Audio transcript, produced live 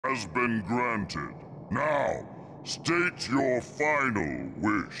has been granted. Now, state your final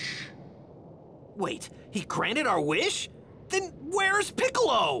wish. Wait, he granted our wish? Then where's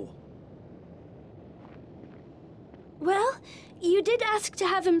Piccolo? Well, you did ask to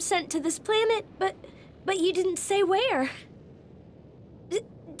have him sent to this planet, but you didn't say where.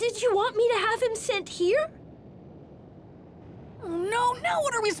 Did you want me to have him sent here? Oh no, now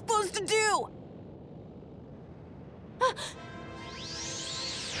what are we supposed to do?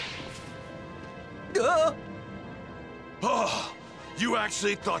 Oh, you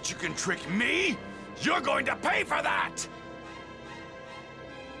actually thought you can trick me? You're going to pay for that!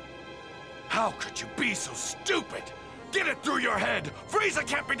 How could you be so stupid? Get it through your head! Frieza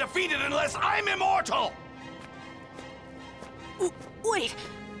can't be defeated unless I'm immortal! Wait,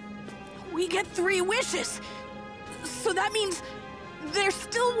 we get 3 wishes. So that means there's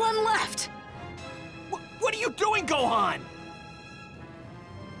still one left. What are you doing, Gohan?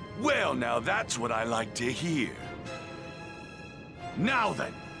 Well, now that's what I like to hear. Now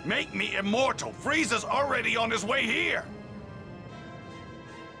then, make me immortal. Frieza's already on his way here.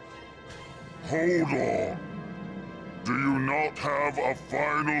 Hold on. Do you not have a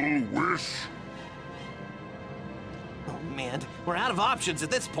final wish? Oh man, we're out of options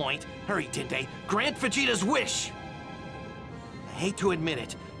at this point. Hurry, Tinte, grant Vegeta's wish. I hate to admit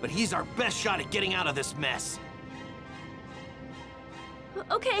it, but he's our best shot at getting out of this mess.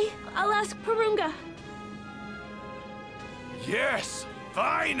 Okay, I'll ask Porunga. Yes,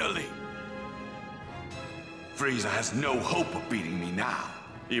 finally! Frieza has no hope of beating me now.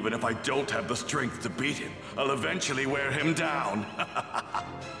 Even if I don't have the strength to beat him, I'll eventually wear him down.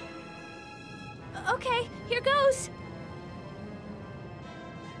 Okay, here goes.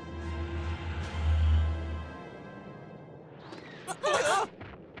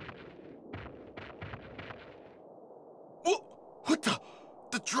 What the?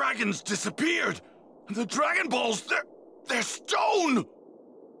 The dragons disappeared! And the Dragon Balls, they're stone!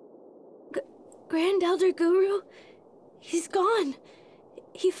 Grand Elder Guru, he's gone.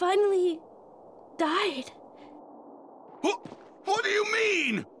 He finally died. What do you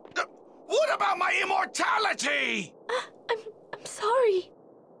mean? What about my immortality? I'm sorry.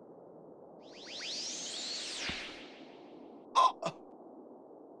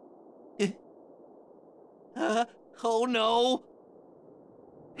 Oh no!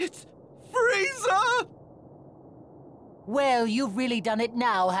 It's Frieza! Well, you've really done it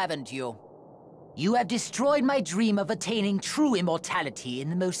now, haven't you? You have destroyed my dream of attaining true immortality in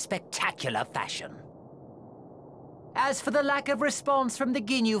the most spectacular fashion. As for the lack of response from the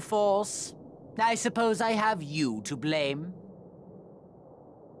Ginyu Force, I suppose I have you to blame.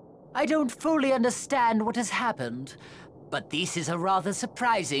 I don't fully understand what has happened, but this is a rather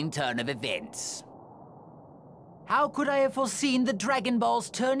surprising turn of events. How could I have foreseen the Dragon Balls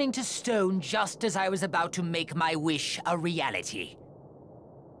turning to stone just as I was about to make my wish a reality?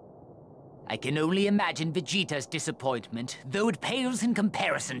 I can only imagine Vegeta's disappointment, though it pales in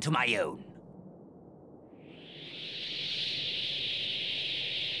comparison to my own.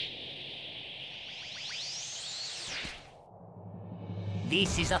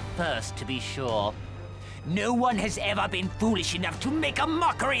 This is a first, to be sure. No one has ever been foolish enough to make a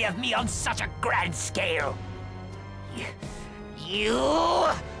mockery of me on such a grand scale. You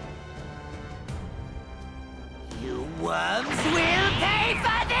worms will pay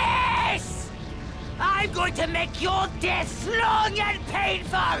for this! I'm going to make your deaths long and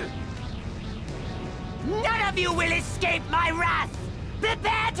painful! None of you will escape my wrath!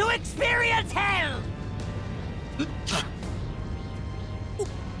 Prepare to experience hell!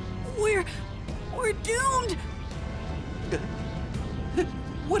 We're doomed!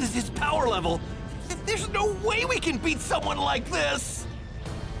 What is his power level? There's no way we can beat someone like this!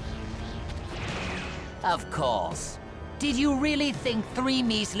 Of course. Did you really think 3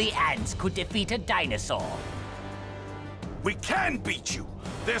 measly ants could defeat a dinosaur? We can beat you!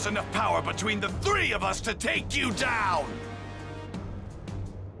 There's enough power between the 3 of us to take you down!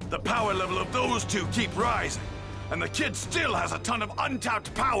 The power level of those 2 keep rising, and the kid still has a ton of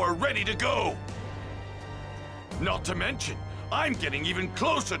untapped power ready to go! Not to mention, I'm getting even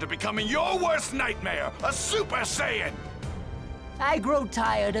closer to becoming your worst nightmare, a Super Saiyan! I grow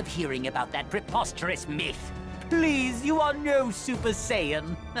tired of hearing about that preposterous myth. Please, you are no Super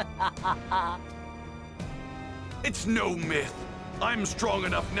Saiyan. It's no myth. I'm strong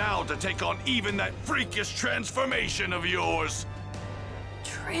enough now to take on even that freakish transformation of yours.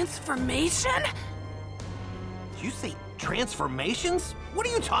 Transformation? Did you say transformations? What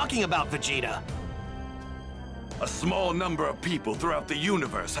are you talking about, Vegeta? A small number of people throughout the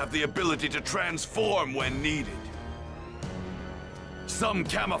universe have the ability to transform when needed. Some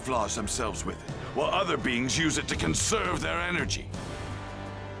camouflage themselves with it, while other beings use it to conserve their energy.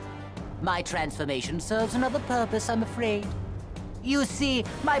 My transformation serves another purpose, I'm afraid. You see,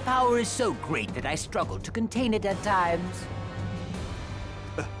 my power is so great that I struggle to contain it at times.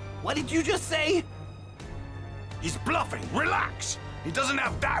 What did you just say? He's bluffing. Relax. He doesn't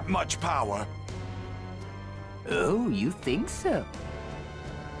have that much power. Oh, you think so?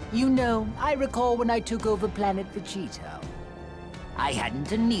 You know, I recall when I took over planet Vegeta. I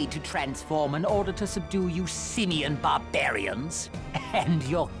hadn't a need to transform in order to subdue you simian barbarians and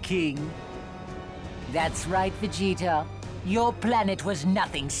your king. That's right, Vegeta. Your planet was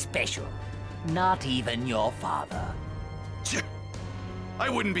nothing special. Not even your father. I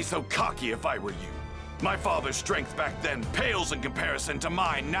wouldn't be so cocky if I were you. My father's strength back then pales in comparison to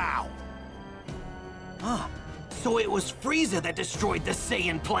mine now. So it was Frieza that destroyed the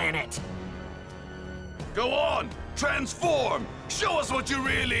Saiyan planet. Go on! Transform! Show us what you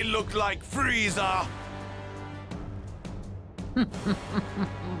really look like, Frieza!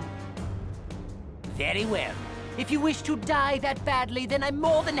 Very well. If you wish to die that badly, then I'm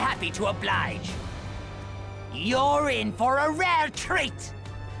more than happy to oblige. You're in for a rare treat!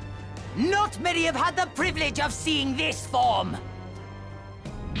 Not many have had the privilege of seeing this form.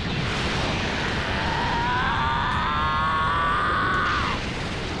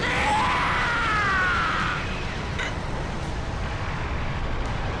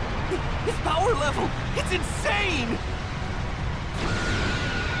 His power level, it's insane!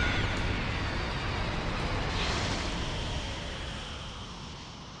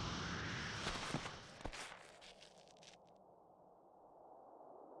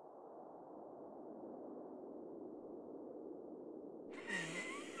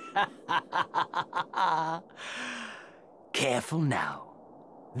 Careful now.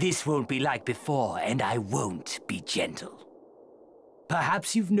 This won't be like before, and I won't be gentle.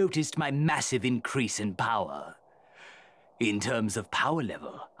 Perhaps you've noticed my massive increase in power. In terms of power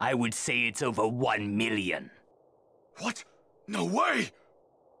level, I would say it's over 1 million. What? No way!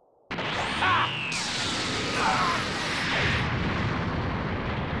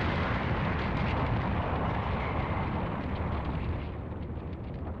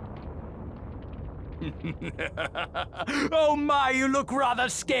 Oh my, you look rather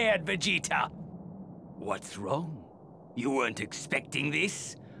scared, Vegeta. What's wrong? You weren't expecting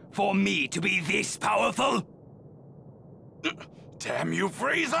this? For me to be this powerful? Damn you,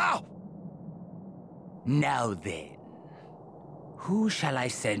 Frieza! Now then, who shall I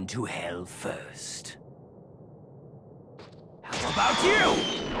send to hell first? How about you?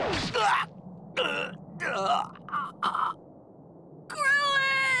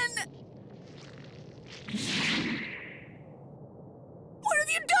 Krillin! What have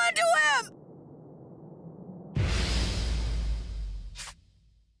you done to him?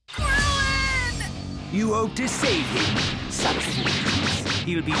 Krillin! You hope to save him, such fools.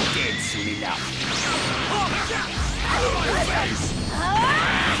 He'll be dead soon enough.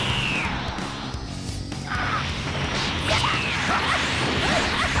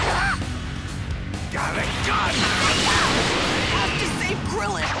 Got it, gun! Have to save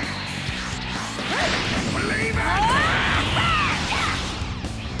Krillin! Believe it!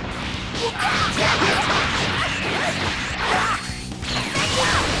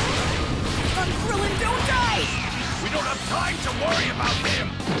 Krillin, don't die! We don't have time to worry about him!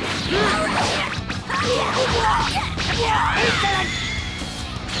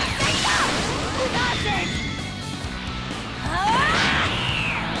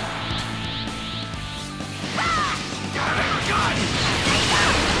 Got it, gun!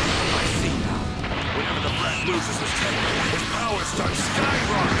 I see now. Whenever the breath loses his temper, his power starts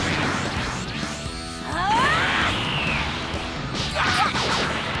skyrocketing.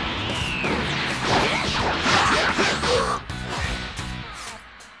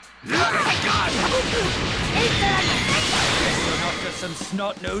 You're not just some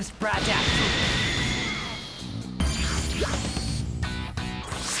snot-nosed brat apple.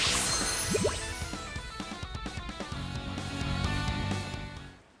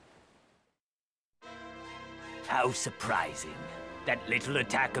 How surprising. That little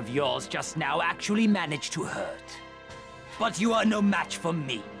attack of yours just now actually managed to hurt. But you are no match for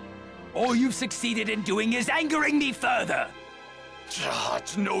me. All you've succeeded in doing is angering me further.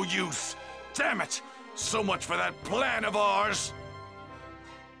 It's no use. Damn it! So much for that plan of ours!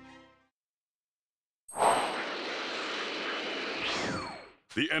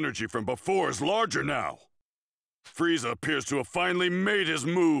 The energy from before is larger now. Frieza appears to have finally made his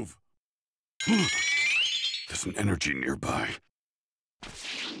move. There's an energy nearby.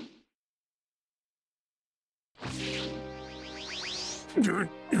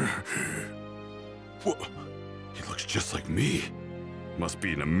 What? He looks just like me. Must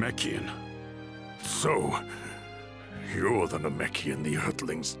be Namekian. So, you're the Namekian the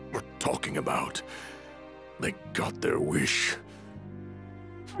Earthlings were talking about. They got their wish.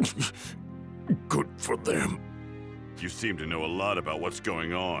 Good for them. You seem to know a lot about what's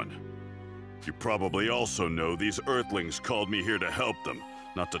going on. You probably also know these Earthlings called me here to help them,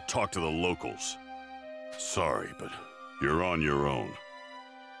 not to talk to the locals. Sorry, but you're on your own.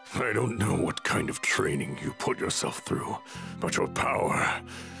 I don't know what kind of training you put yourself through, but your power,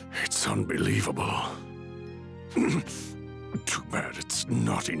 it's unbelievable. Too bad it's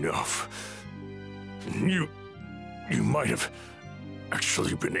not enough. You might have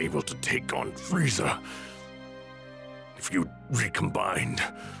actually been able to take on Frieza if you recombined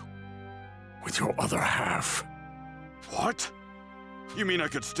with your other half. What? You mean I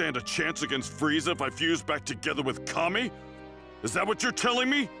could stand a chance against Frieza if I fused back together with Kami? Is that what you're telling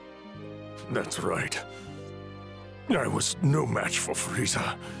me? That's right. I was no match for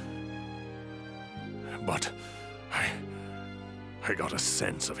Frieza. But I got a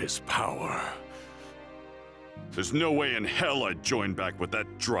sense of his power. There's no way in hell I'd join back with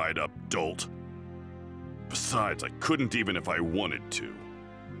that dried-up dolt. Besides, I couldn't even if I wanted to.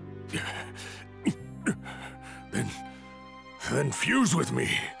 Then fuse with me.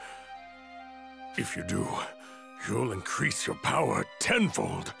 If you do, you'll increase your power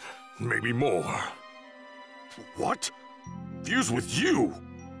tenfold, maybe more. What? Fuse with you?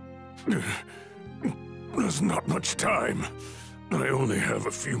 There's not much time. I only have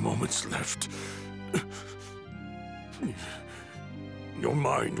a few moments left. Your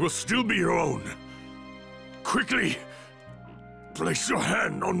mind will still be your own. Quickly, place your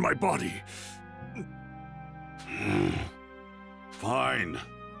hand on my body. Fine.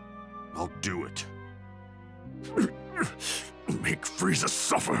 I'll do it. Make Frieza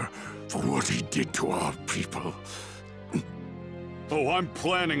suffer for what he did to our people. Oh, I'm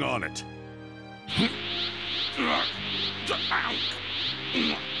planning on it.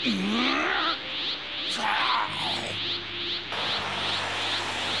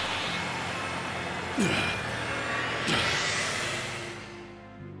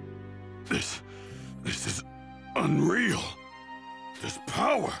 This is unreal. This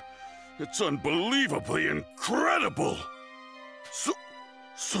power, it's unbelievably incredible.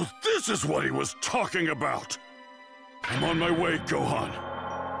 So this is what he was talking about. I'm on my way, Gohan.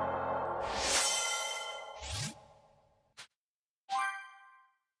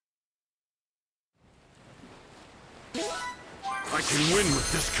 I can win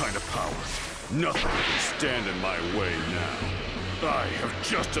with this kind of power. Nothing can stand in my way now. I have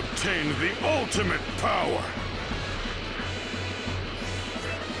just obtained the ultimate power.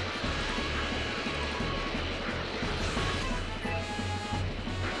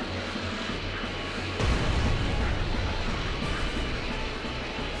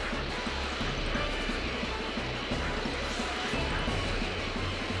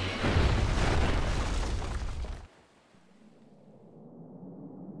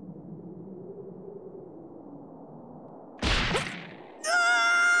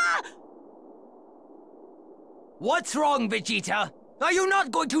 What's wrong, Vegeta? Are you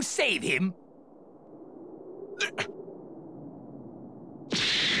not going to save him?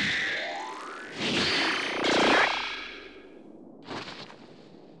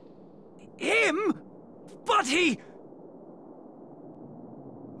 Him? But he...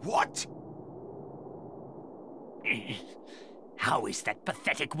 What? How is that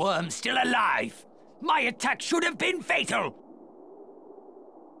pathetic worm still alive? My attack should have been fatal!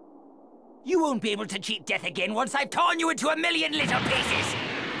 You won't be able to cheat death again once I've torn you into a million little pieces!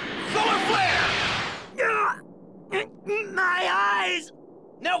 Solar flare! My eyes!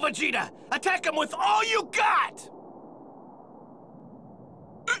 Now, Vegeta, attack him with all you got!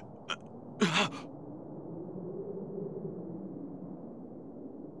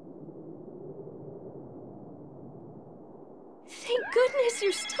 Thank goodness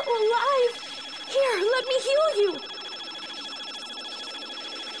you're still alive! Here, let me heal you!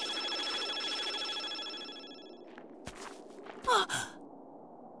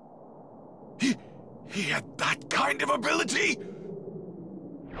 He had that kind of ability?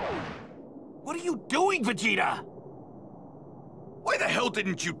 What are you doing, Vegeta? Why the hell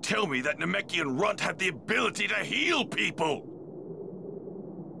didn't you tell me that Namekian Runt had the ability to heal people?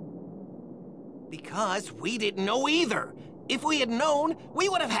 Because we didn't know either. If we had known, we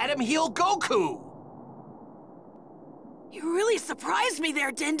would have had him heal Goku. You really surprised me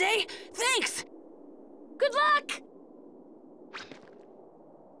there, Dende. Thanks! Good luck!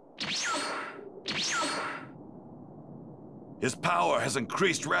 His power has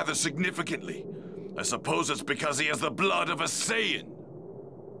increased rather significantly. I suppose it's because he has the blood of a Saiyan.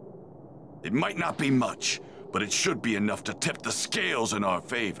 It might not be much, but it should be enough to tip the scales in our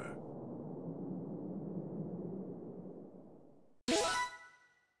favor.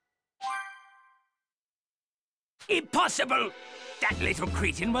 Impossible! That little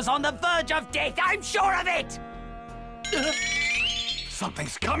cretin was on the verge of death, I'm sure of it!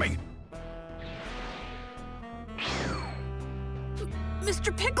 Something's coming!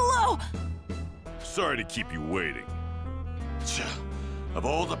 Mr. Piccolo! Sorry to keep you waiting. Tch, of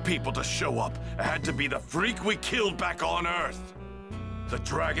all the people to show up, it had to be the freak we killed back on Earth. The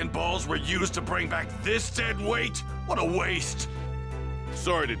Dragon Balls were used to bring back this dead weight? What a waste!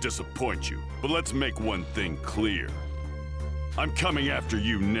 Sorry to disappoint you, but let's make one thing clear. I'm coming after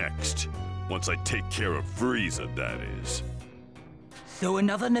you next. Once I take care of Frieza, that is. So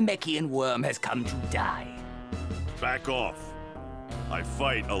another Namekian worm has come to die. Back off. I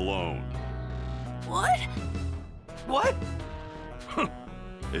fight alone. What? What?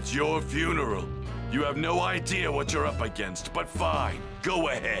 It's your funeral. You have no idea what you're up against, but fine. Go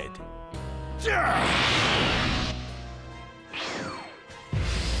ahead.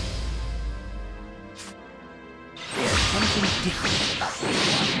 There's something different about this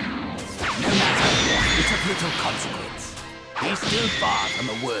one. No matter what, it's of little consequence. He's still far from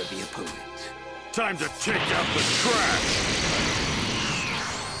a worthy opponent. Time to take out the trash!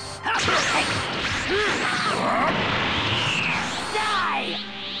 Die!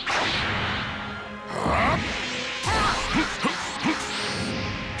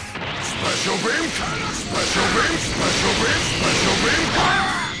 Special beam cannon! Special beam! Special beam! Special beam!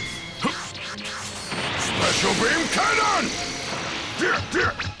 Special beam cannon!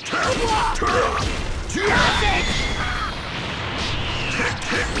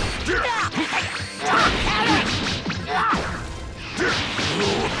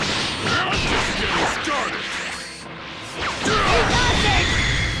 I'm just getting started!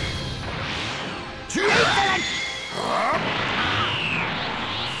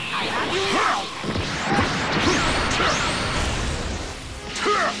 I have you now!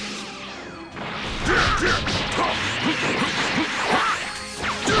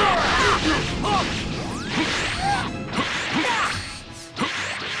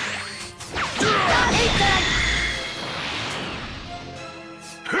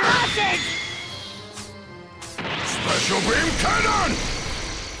 Special beam cannon!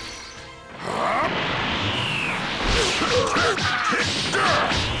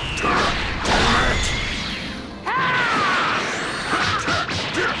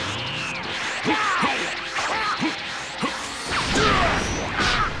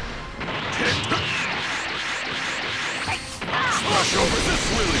 Special, is this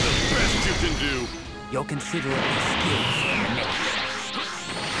really the best you can do? You're considerably skilled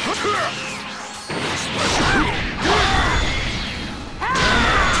for a Namekian.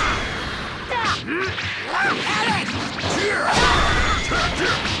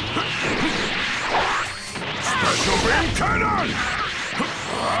 Special beam cannon!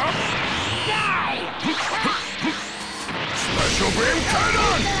 Special beam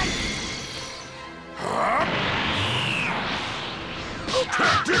cannon!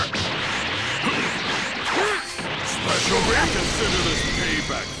 Special beam! Consider this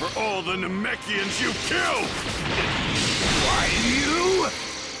payback for all the Namekians you killed! Why you?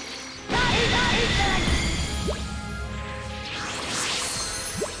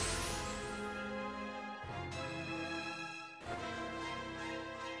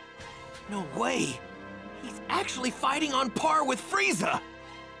 No way! He's actually fighting on par with Frieza!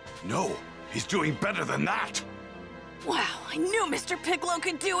 No, he's doing better than that! Wow, I knew Mr. Piccolo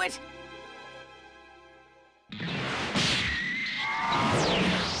could do it!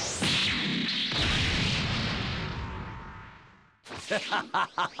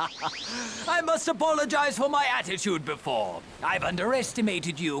 I must apologize for my attitude before. I've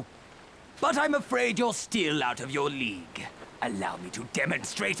underestimated you. But I'm afraid you're still out of your league. Allow me to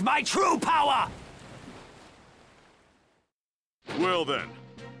demonstrate my true power! Well then,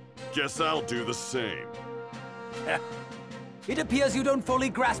 guess I'll do the same. It appears you don't fully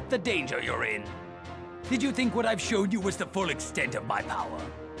grasp the danger you're in. Did you think what I've showed you was the full extent of my power?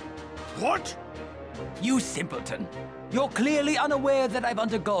 What? You simpleton. You're clearly unaware that I've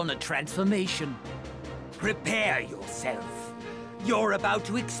undergone a transformation. Prepare yourself. You're about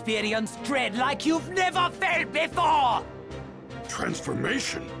to experience dread like you've never felt before!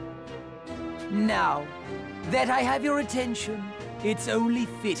 Transformation? Now that I have your attention, it's only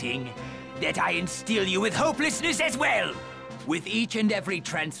fitting that I instill you with hopelessness as well. With each and every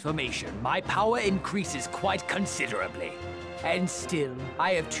transformation, my power increases quite considerably. And still,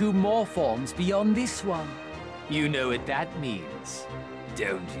 I have 2 more forms beyond this one. You know what that means,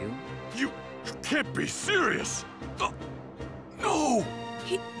 don't you? You can't be serious! No!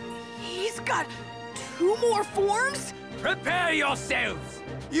 He's got 2 more forms? Prepare yourselves!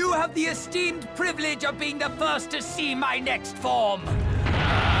 You have the esteemed privilege of being the first to see my next form.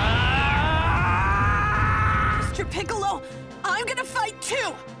 Mr. Piccolo, I'm gonna fight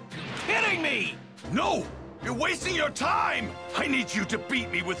too! Kidding me! No! You're wasting your time! I need you to beat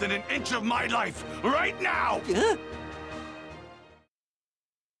me within an inch of my life, right now!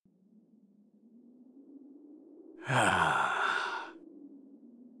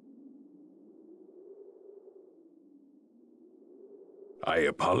 I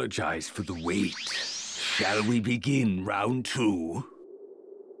apologize for the wait. Shall we begin round 2?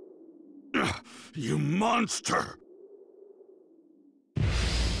 You monster!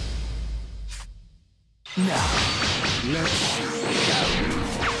 Now, let's see, shall we?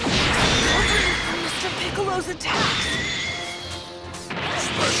 Mr. Piccolo's attacks!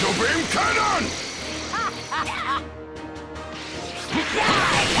 Special beam cannon!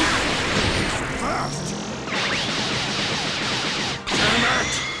 Fast! Damn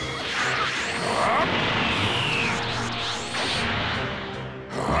it!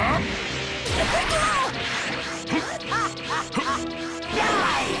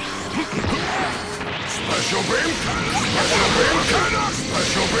 Special beam cannon! Special beam cannon!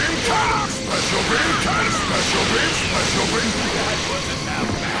 Special beam cannon! Special beam cannon! Special beam! Special beam! That wasn't that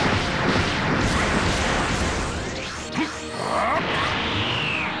bad.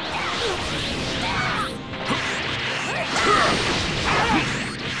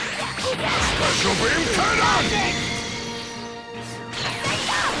 Special beam cannon!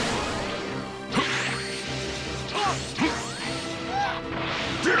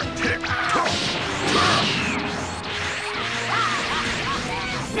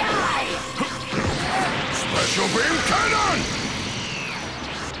 Special beam cannon!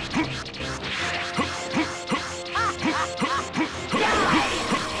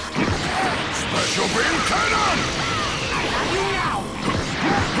 Special beam cannon!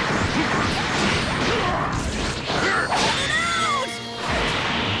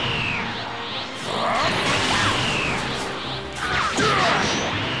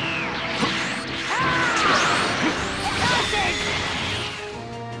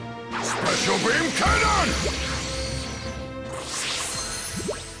 Special beam cannon!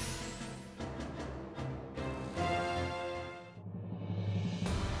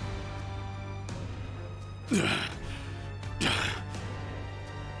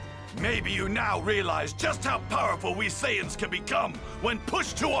 Maybe you now realize just how powerful we Saiyans can become when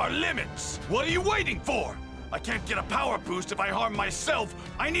pushed to our limits. What are you waiting for? I can't get a power boost if I harm myself.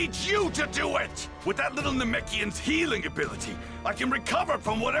 I need you to do it! With that little Namekian's healing ability, I can recover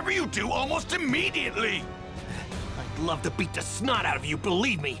from whatever you do almost immediately! I'd love to beat the snot out of you,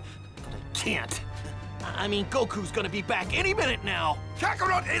 believe me, but I can't. I mean, Goku's gonna be back any minute now!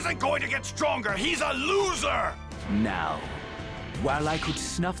 Kakarot isn't going to get stronger! He's a loser! Now, while I could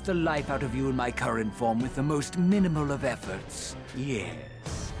snuff the life out of you in my current form with the most minimal of efforts,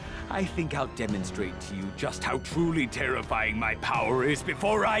 yes, I think I'll demonstrate to you just how truly terrifying my power is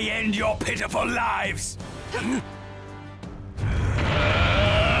before I end your pitiful lives!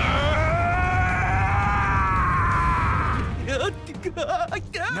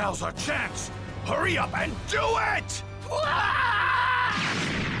 Now's our chance! Hurry up and do it!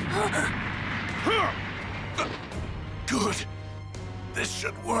 Good. This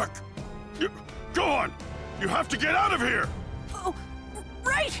should work. Go on! You have to get out of here! Oh,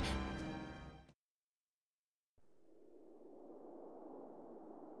 right!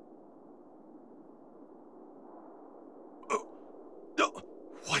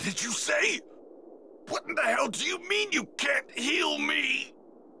 What did you say? What in the hell do you mean you can't heal me?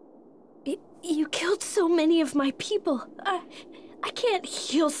 You killed so many of my people. I can't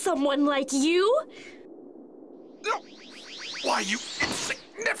heal someone like you. Why, you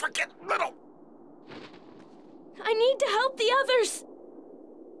insignificant little... I need to help the others.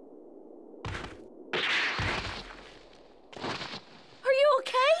 Are you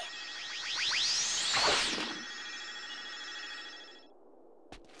okay?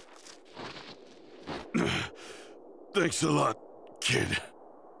 Thanks a lot, kid.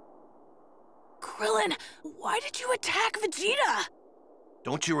 Krillin, why did you attack Vegeta?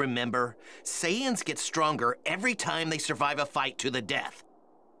 Don't you remember? Saiyans get stronger every time they survive a fight to the death.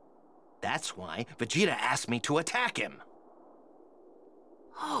 That's why Vegeta asked me to attack him.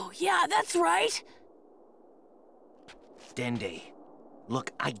 Oh, yeah, that's right. Dende,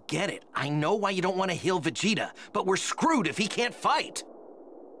 Look, I get it. I know why you don't want to heal Vegeta, but we're screwed if he can't fight.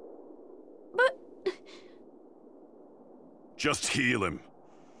 But... Just heal him.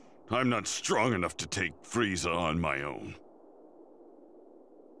 I'm not strong enough to take Frieza on my own.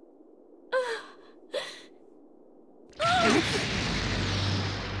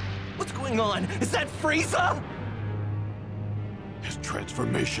 What's going on? Is that Frieza? His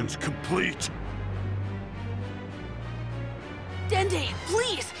transformation's complete. Dende,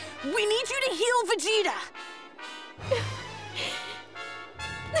 please! We need you to heal Vegeta!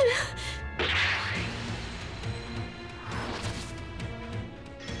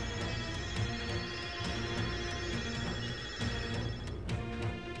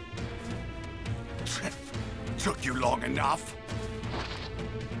 Took you long enough.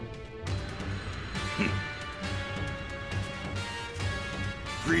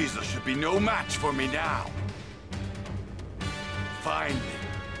 Frieza should be no match for me now. Finally,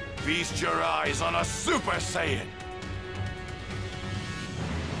 feast your eyes on a Super Saiyan.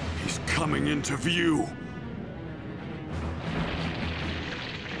 He's coming into view.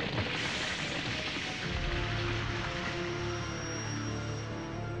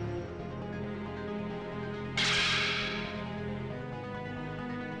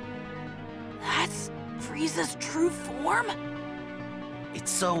 That's Frieza's true form? It's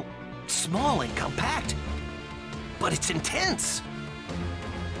so small and compact, but it's intense.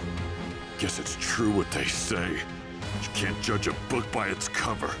 Guess it's true what they say. You can't judge a book by its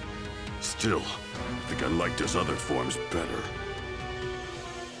cover. Still, I think I liked his other forms better.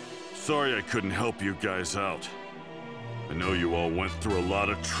 Sorry I couldn't help you guys out. I know you all went through a lot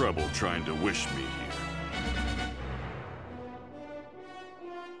of trouble trying to wish me here.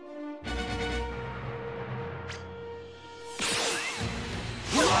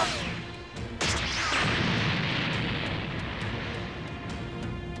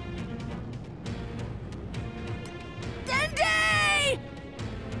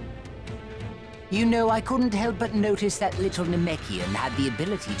 You know, I couldn't help but notice that little Namekian had the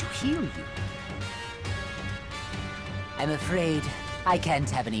ability to heal you. I'm afraid I can't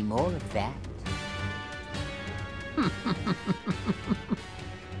have any more of that.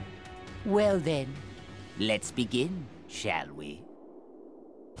 Well then, let's begin, shall we?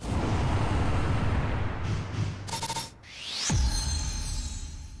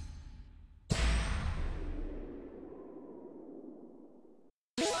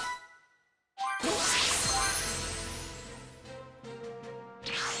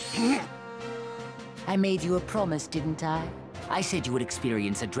 I made you a promise, didn't I? I said you would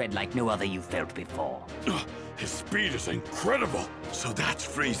experience a dread like no other you've felt before. His speed is incredible. So that's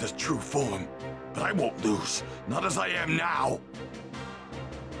Frieza's true form. But I won't lose. Not as I am now.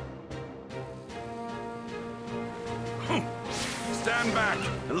 Stand back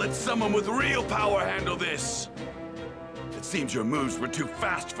and let someone with real power handle this. It seems your moves were too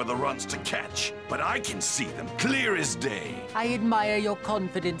fast for the runts to catch, but I can see them clear as day. I admire your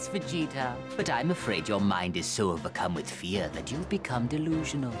confidence, Vegeta, but I'm afraid your mind is so overcome with fear that you've become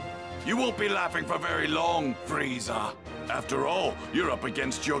delusional. You won't be laughing for very long, Frieza. After all, you're up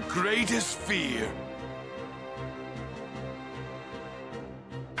against your greatest fear.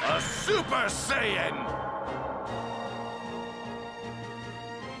 A Super Saiyan!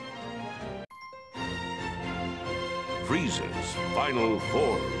 Frieza's final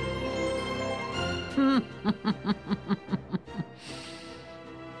form.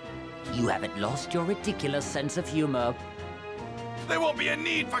 You haven't lost your ridiculous sense of humor. There won't be a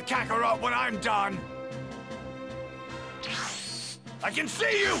need for Kakarot when I'm done. I can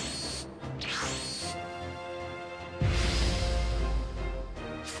see you!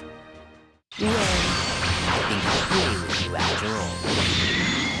 Well, I think I'll play with you after all.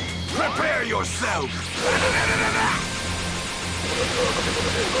 Prepare yourself!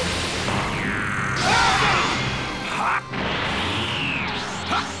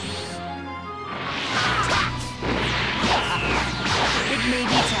 It may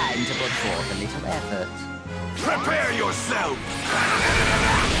be time to put forth a little effort. Prepare yourself!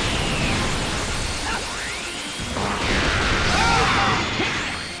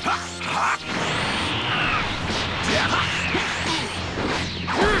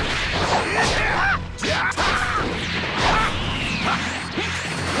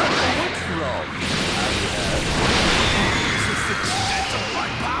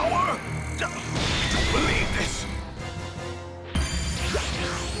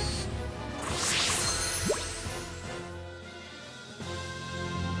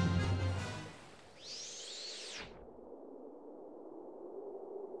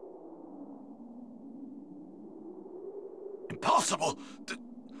 impossible!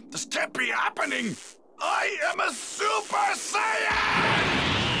 This can't be happening! I am a Super Saiyan!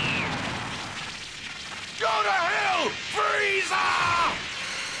 Go to hell, Frieza!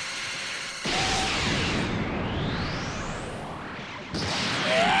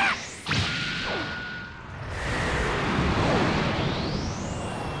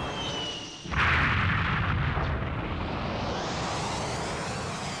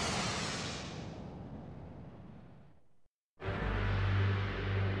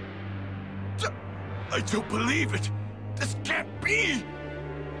 I don't believe it! This can't be!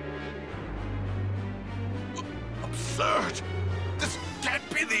 Absurd! This can't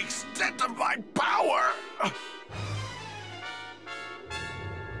be the extent of my power!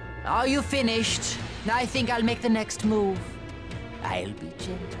 Are you finished? I think I'll make the next move. I'll be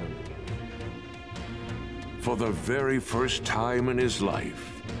gentle. For the very first time in his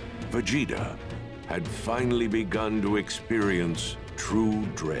life, Vegeta had finally begun to experience true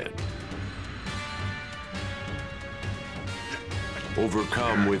dread.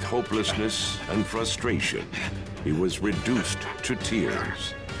 Overcome with hopelessness and frustration, he was reduced to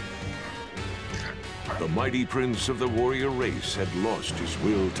tears. The mighty prince of the warrior race had lost his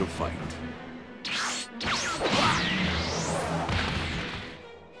will to fight.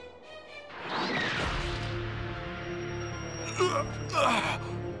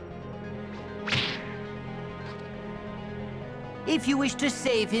 If you wish to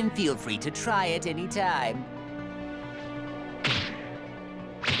save him, feel free to try at any time.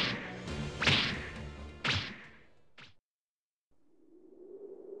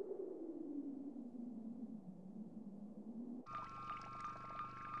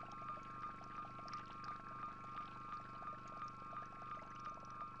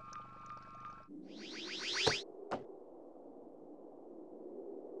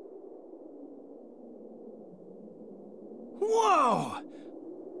 Whoa!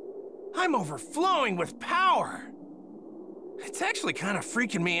 I'm overflowing with power! It's actually kind of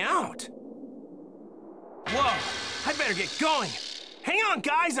freaking me out. Whoa! I better get going! Hang on,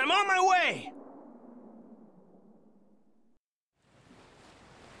 guys! I'm on my way!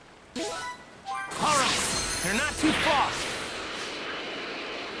 Alright, they're not too far.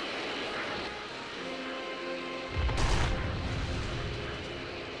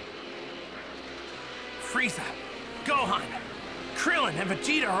 Frieza, Gohan, Krillin, and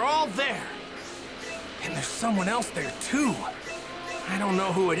Vegeta are all there. And there's someone else there, too. I don't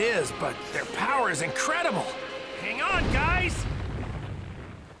know who it is, but their power is incredible. Hang on, guys!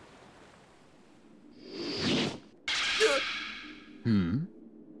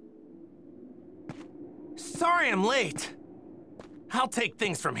 Sorry I'm late. I'll take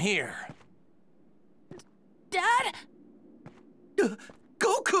things from here. Dad?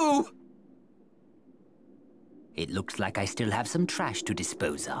 Goku! It looks like I still have some trash to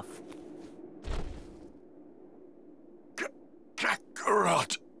dispose of.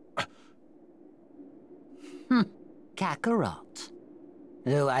 Kakarot! Kakarot.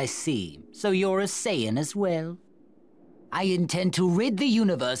 Oh, I see. So you're a Saiyan as well. I intend to rid the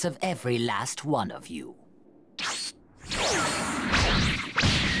universe of every last one of you.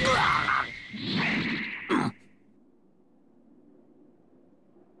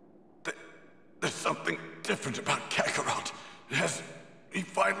 There's something different about Kakarot. Has he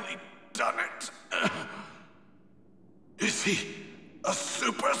finally done it? Is he a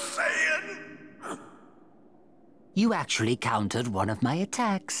Super Saiyan? You actually countered one of my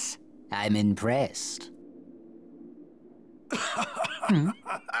attacks. I'm impressed.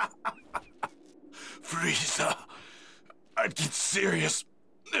 Frieza, I'd get serious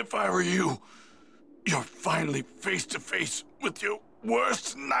if I were you. You're finally face to face with your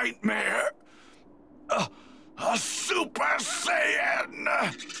worst nightmare. A Super Saiyan!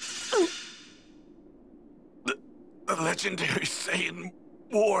 The legendary Saiyan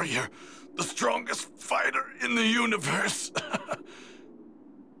warrior, the strongest fighter in the universe.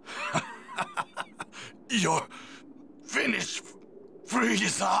 You're finished,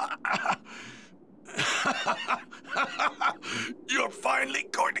 Frieza. You're finally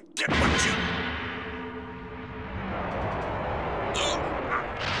going to get what you...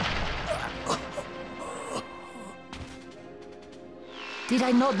 Did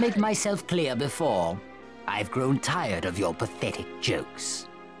I not make myself clear before? I've grown tired of your pathetic jokes.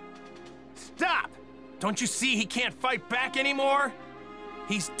 Stop! Don't you see he can't fight back anymore?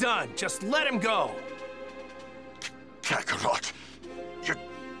 He's done. Just let him go. Kakarot, you're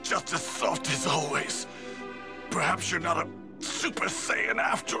just as soft as always. Perhaps you're not a Super Saiyan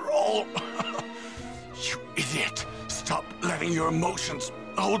after all. You idiot. Stop letting your emotions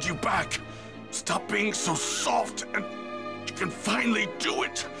hold you back. Stop being so soft and can finally do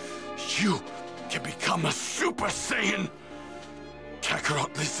it. You can become a Super Saiyan.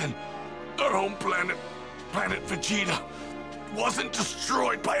 Kakarot, listen. Our home planet, Planet Vegeta, wasn't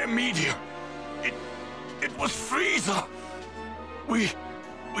destroyed by a meteor. It was Frieza. We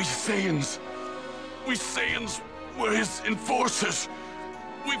Saiyans were his enforcers.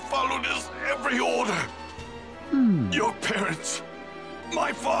 We followed his every order. Your parents,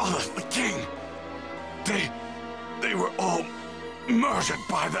 my father, the king, they were all murdered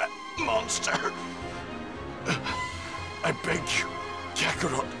by that monster. I beg you,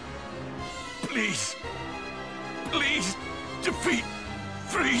 Kakarot, please defeat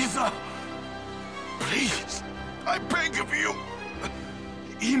Frieza. Please, I beg of you.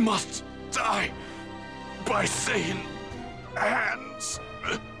 He must die by Saiyan hands.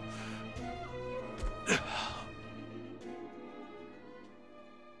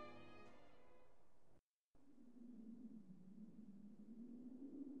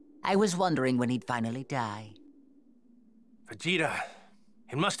 I was wondering when he'd finally die. Vegeta,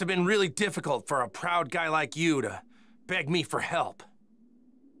 it must have been really difficult for a proud guy like you to beg me for help.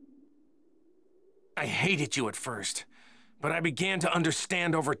 I hated you at first, but I began to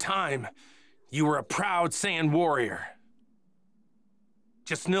understand over time you were a proud Saiyan warrior.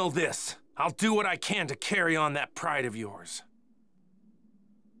 Just know this, I'll do what I can to carry on that pride of yours.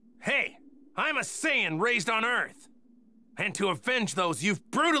 Hey, I'm a Saiyan raised on Earth, and to avenge those you've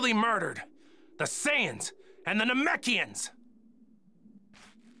brutally murdered, the Saiyans and the Namekians.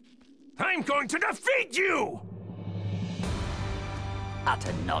 I'm going to defeat you!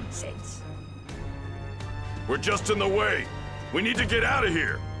 Utter nonsense. We're just in the way. We need to get out of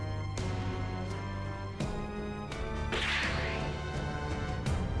here.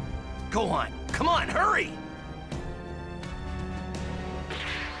 Go on, come on, hurry!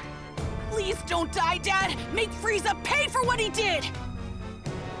 Please don't die, Dad! Make Frieza pay for what he did!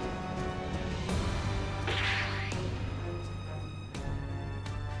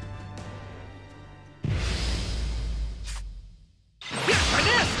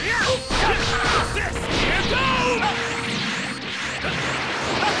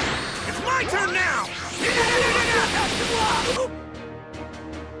 It's my turn now!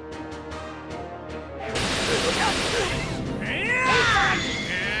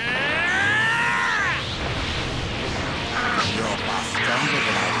 You're far stronger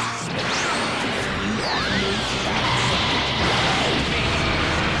than I was expecting. You have no chance.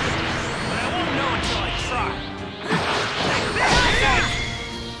 I won't know until I try.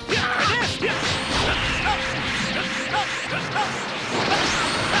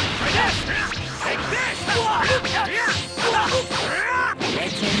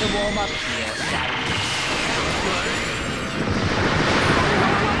 Let's end the warm-up here, Daddy.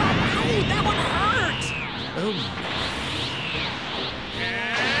 Ow, that one hurt! Oh.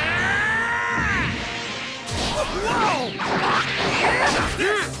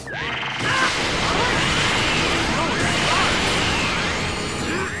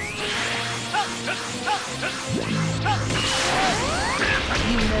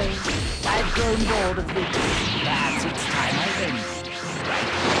 You know, I've grown bored of this. Perhaps it's time I end.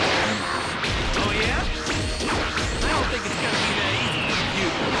 Oh yeah? I don't think it's gonna be that easy for you.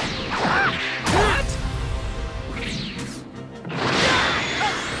 What?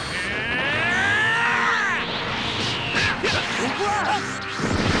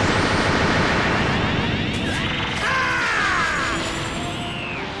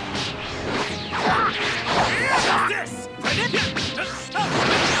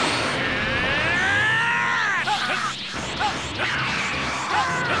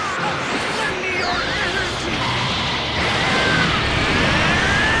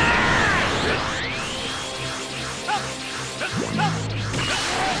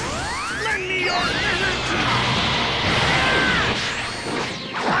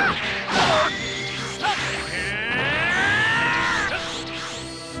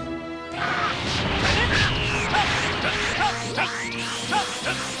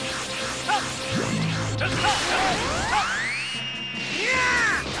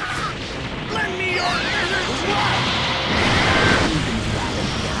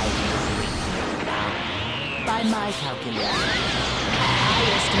 By my calculation, I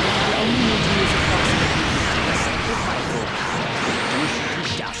estimate I only need to use approximately 50% of my full power. We should do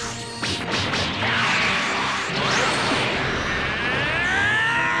dust.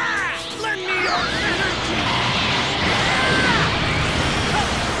 Lend me your energy!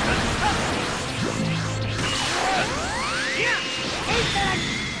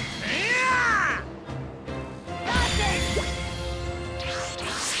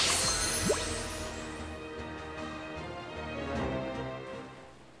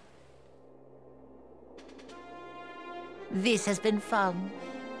 This has been fun.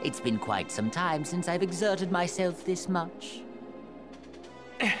 It's been quite some time since I've exerted myself this much.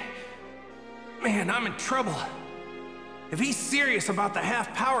 Man, I'm in trouble. If he's serious about the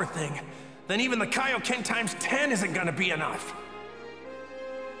half-power thing, then even the Kaioken times 10 isn't gonna be enough.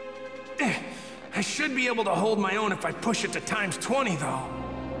 I should be able to hold my own if I push it to times 20, though.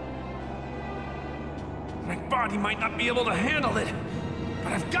 My body might not be able to handle it,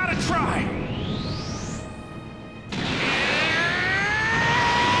 but I've gotta try!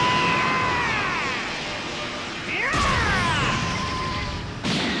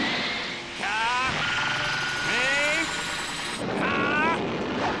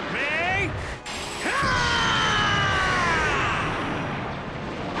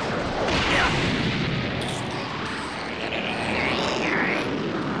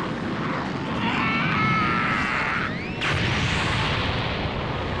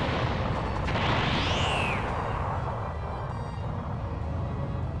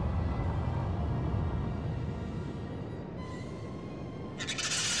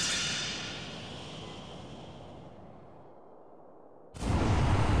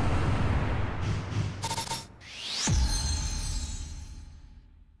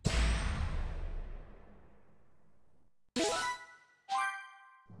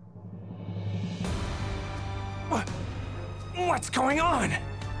 What's going on?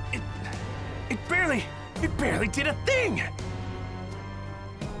 It barely did a thing!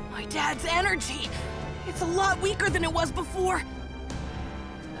 My dad's energy! It's a lot weaker than it was before.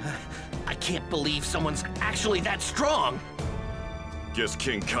 I can't believe someone's actually that strong. Guess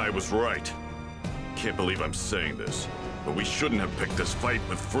King Kai was right. Can't believe I'm saying this, but we shouldn't have picked this fight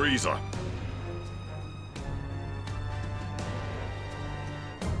with Frieza.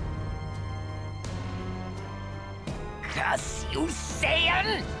 Curse you,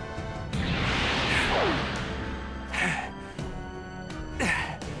 Saiyan!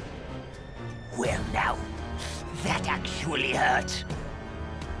 Well now, that actually hurt.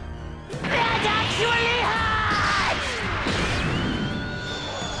 That actually hurt!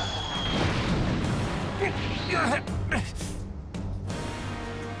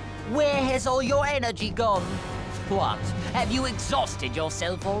 Where has all your energy gone? What? Have you exhausted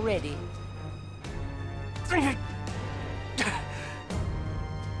yourself already?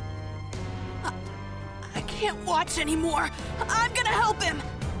 I can't watch anymore. I'm gonna help him.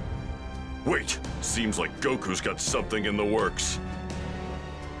 Wait, seems like Goku's got something in the works.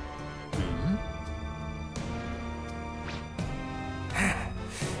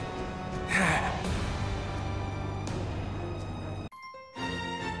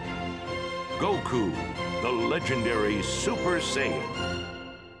 Goku, the legendary Super Saiyan.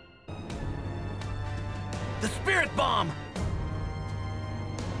 The Spirit Bomb!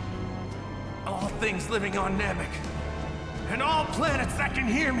 All things living on Namek, and all planets that can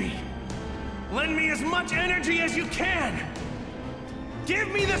hear me, lend me as much energy as you can! Give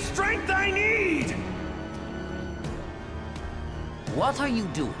me the strength I need! What are you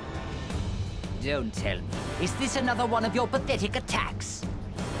doing? Don't tell me. Is this another one of your pathetic attacks?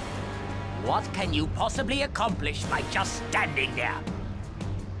 What can you possibly accomplish by just standing there?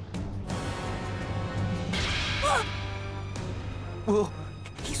 Well,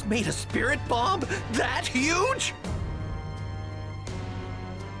 he's made a Spirit Bomb that huge?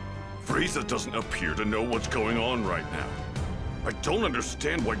 Frieza doesn't appear to know what's going on right now. I don't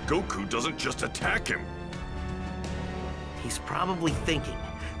understand why Goku doesn't just attack him. He's probably thinking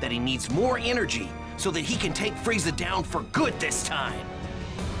that he needs more energy so that he can take Frieza down for good this time.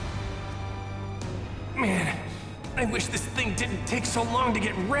 Man, I wish this thing didn't take so long to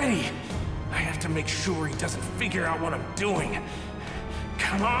get ready. I have to make sure he doesn't figure out what I'm doing.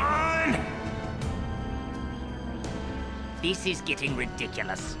 Come on! This is getting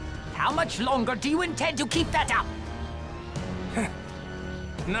ridiculous. How much longer do you intend to keep that up?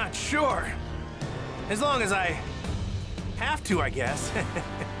 Not sure. As long as I have to, I guess.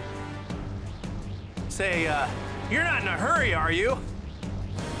 Say, you're not in a hurry, are you?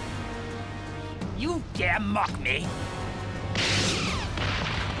 You dare mock me?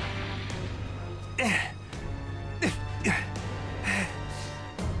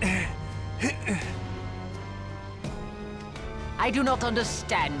 I do not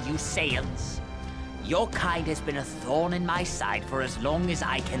understand you Saiyans. Your kind has been a thorn in my side for as long as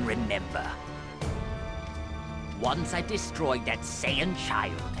I can remember. Once I've destroyed that Saiyan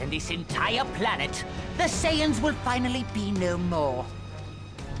child and this entire planet, the Saiyans will finally be no more.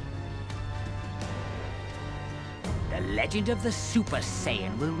 The legend of the Super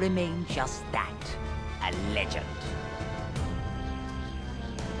Saiyan will remain just that, a legend.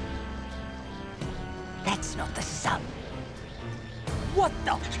 That's not the sun. What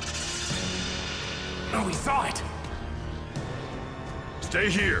the? Oh, we saw it. Stay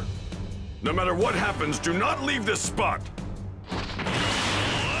here. No matter what happens, do not leave this spot.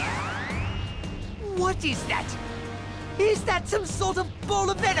 What is that? Is that some sort of ball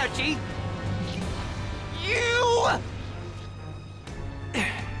of energy? You!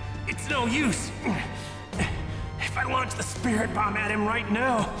 It's no use. If I launch the spirit bomb at him right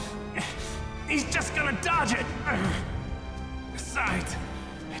now, he's just gonna dodge it. Besides,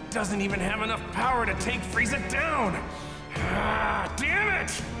 it doesn't even have enough power to take Frieza down. Ah, damn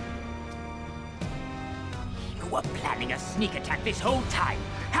it! You were planning a sneak attack this whole time.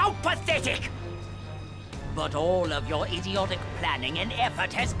 How pathetic! But all of your idiotic planning and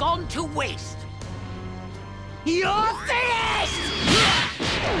effort has gone to waste. You're finished!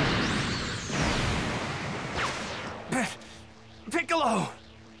 Piccolo!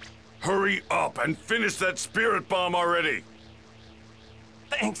 Hurry up and finish that spirit bomb already.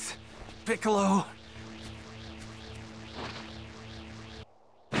 Thanks, Piccolo.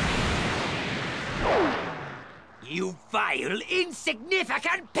 You vile,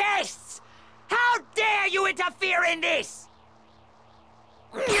 insignificant pests! How dare you interfere in this?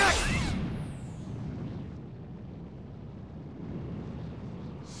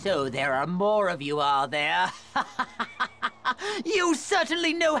 So there are more of you, are there? You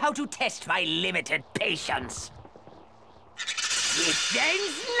certainly know how to test my limited patience. It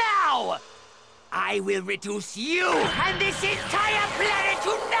ends now! I will reduce you and this entire planet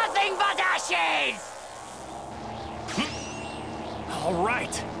to nothing but ashes! All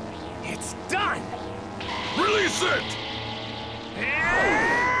right, it's done! Release it!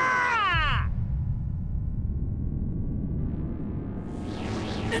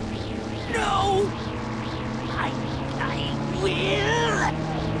 No! I will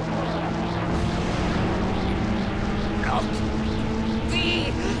not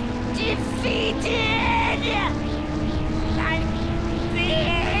be defeated! And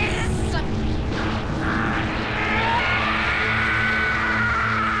this...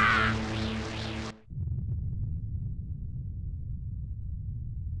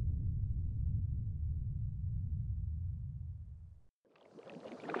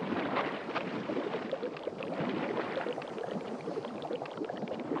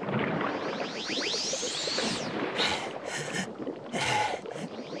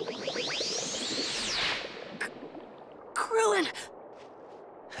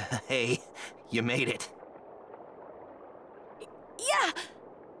 Hey, you made it. Yeah!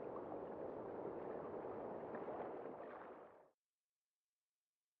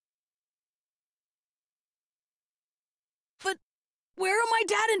 But where are my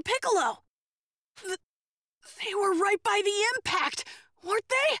dad and Piccolo? They were right by the impact, weren't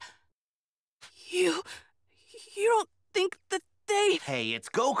they? You don't think that they... Hey, it's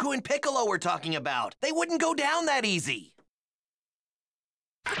Goku and Piccolo we're talking about. They wouldn't go down that easy.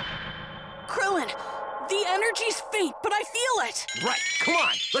 Krillin, the energy's faint, but I feel it. Right, come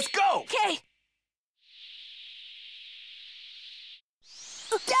on, let's go! Okay.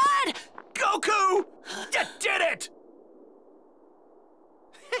 Dad! Goku! You did it!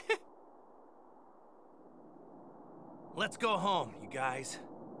 Let's go home, you guys.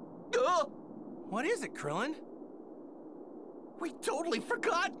 What is it, Krillin? We totally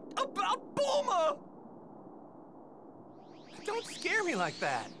forgot about Bulma! Don't scare me like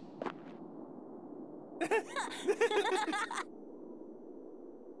that.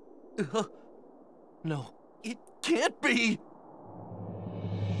 No, it can't be!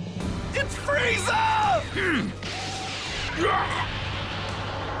 It's Frieza!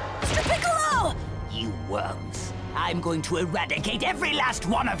 Mr. Piccolo! You worms. I'm going to eradicate every last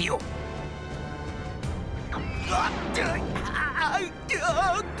one of you! Krillin!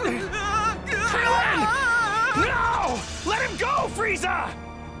 No! Let him go, Frieza!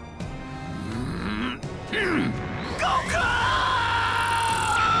 Goku!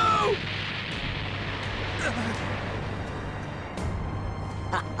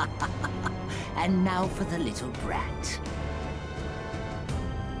 And now for the little brat.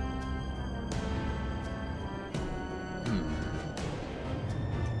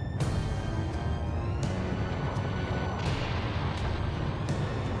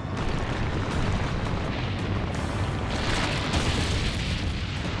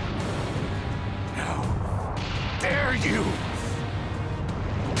 Dare you!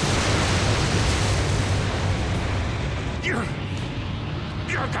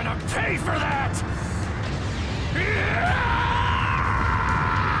 You're gonna pay for that!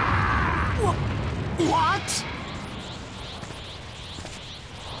 What?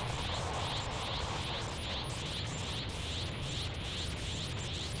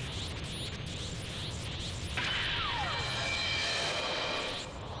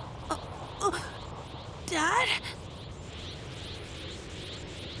 Dad?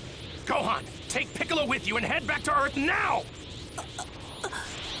 Gohan, take Piccolo with you and head back to Earth now!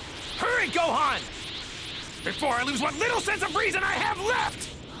 Hurry, Gohan! Before I lose what little sense of reason I have left!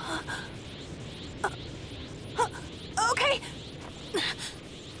 Okay.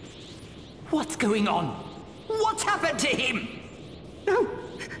 What's going on? What's happened to him? No,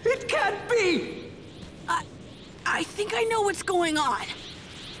 it can't be! I think I know what's going on.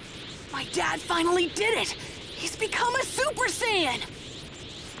 My dad finally did it! He's become a Super Saiyan!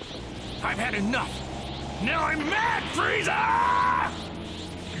 I've had enough! Now I'm mad, Frieza!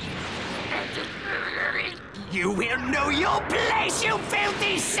 You will know your place, you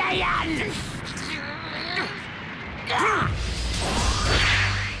filthy Saiyan!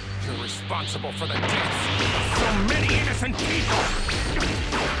 You're responsible for the deaths of so many innocent people!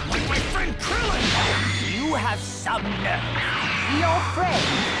 Like my friend Krillin! You have some nerve. Your friend?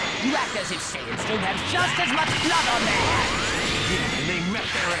 You act as if Saiyans don't have just as much blood on their hands! Yeah, and they met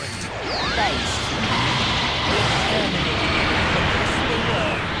their end. Thanks. Exterminated you from the best they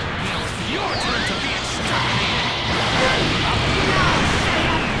were. Now it's your turn to be exterminated! Now,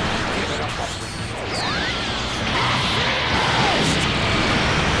 Saiyan! Give it up already.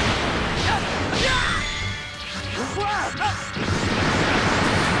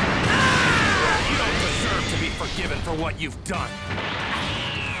 You don't deserve to be forgiven for what you've done.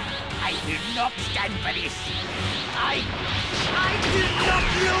 I will not stand for this. I will not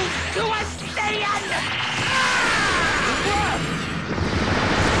lose to a Saiyan!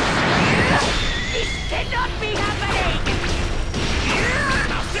 This cannot be happening!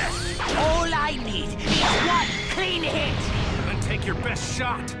 Now this! All I need is one clean hit! Then take your best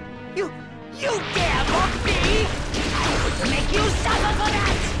shot. You dare mock me? I'm going to make you suffer for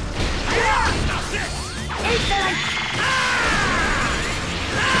that! Now this! Excellent!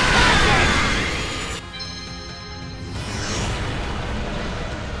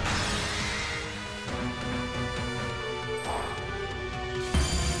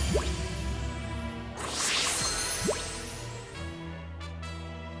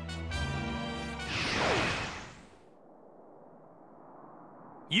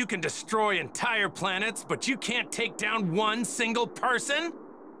 You can destroy entire planets, but you can't take down one single person?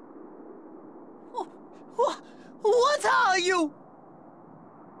 What are you?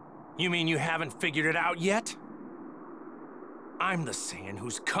 You mean you haven't figured it out yet? I'm the Saiyan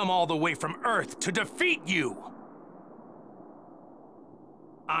who's come all the way from Earth to defeat you!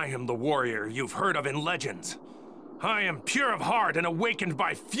 I am the warrior you've heard of in legends. I am pure of heart and awakened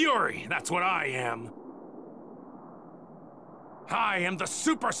by fury, that's what I am. I am the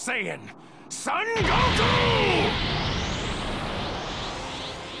Super Saiyan, Son Goku!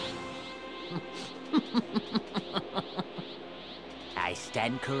 I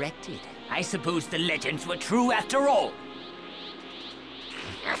stand corrected. I suppose the legends were true after all.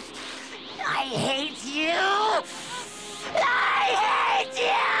 I hate you! I hate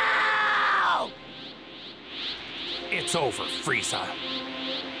you! It's over, Frieza.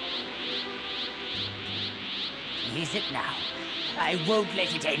 Is it now? I won't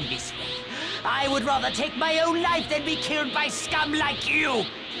let it end this way. I would rather take my own life than be killed by scum like you!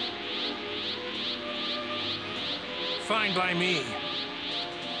 Fine by me.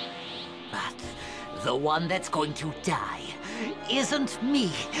 But the one that's going to die isn't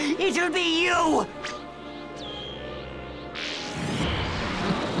me. It'll be you!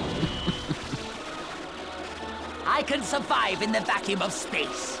 I can survive in the vacuum of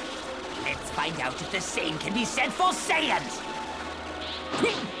space. Let's find out if the same can be said for Saiyans!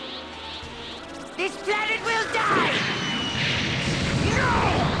 This planet will die!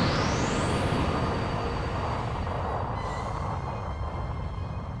 No!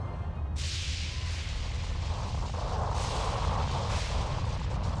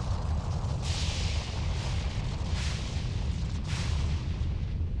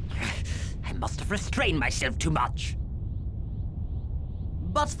 I must have restrained myself too much.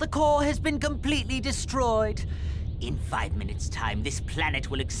 But the core has been completely destroyed. In 5 minutes' time, this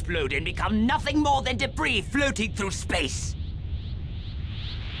planet will explode and become nothing more than debris floating through space.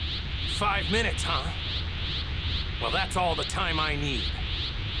 5 minutes, huh? Well, that's all the time I need.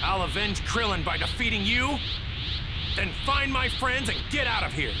 I'll avenge Krillin by defeating you, then find my friends and get out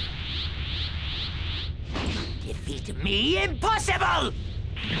of here. Defeat me? Impossible!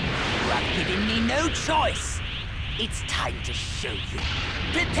 You have given me no choice. It's time to show you.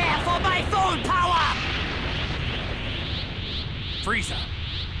 Prepare for my full power! Frieza,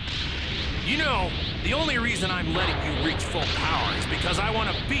 you know, the only reason I'm letting you reach full power is because I want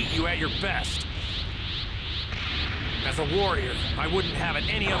to beat you at your best. As a warrior, I wouldn't have it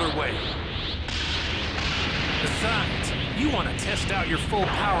any other way. Besides, you want to test out your full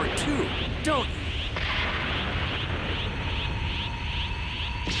power too, don't you?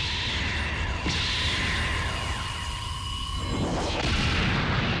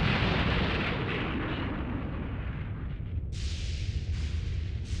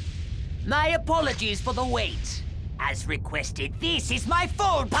 My apologies for the wait. As requested, this is my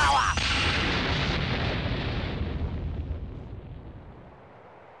full power!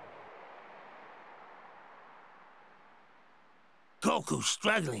 Goku's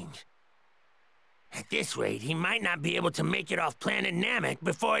struggling. At this rate, he might not be able to make it off planet Namek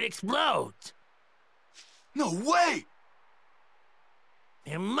before it explodes. No way!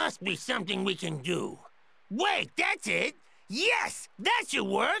 There must be something we can do. Wait, that's it! Yes, that should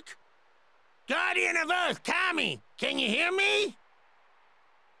work! Guardian of Earth, Kami, can you hear me?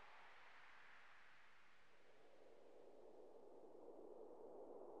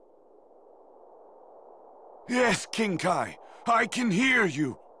 Yes, King Kai, I can hear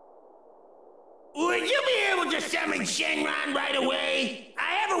you. Would you be able to summon Shenron right away?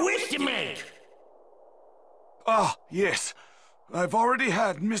 I have a wish to make. Ah, yes. I've already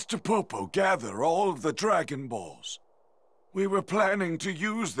had Mr. Popo gather all of the Dragon Balls. We were planning to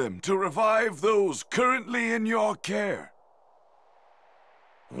use them to revive those currently in your care.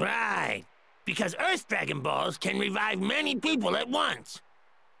 Right, because Earth Dragon Balls can revive many people at once.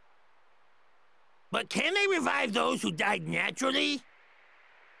 But can they revive those who died naturally?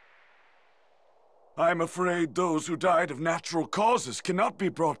 I'm afraid those who died of natural causes cannot be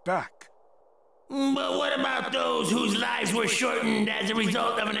brought back. But what about those whose lives were shortened as a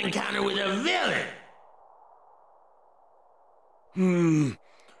result of an encounter with a villain?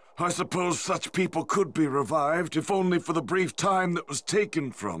 I suppose such people could be revived, if only for the brief time that was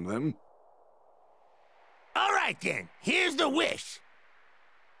taken from them. All right then, here's the wish.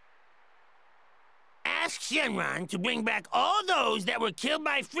 Ask Shenron to bring back all those that were killed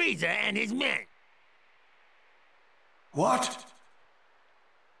by Frieza and his men. What?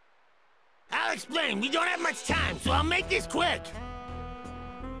 I'll explain, we don't have much time, so I'll make this quick.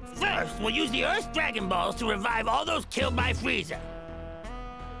 First, we'll use the Earth's Dragon Balls to revive all those killed by Frieza.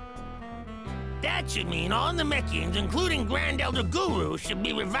 That should mean all Namekians, including Grand Elder Guru, should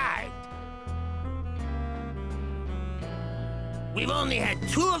be revived. We've only had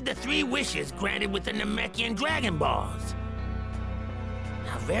 2 of the 3 wishes granted with the Namekian Dragon Balls.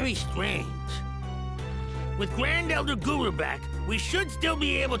 How very strange. With Grand Elder Guru back, we should still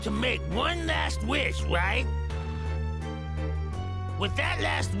be able to make one last wish, right? With that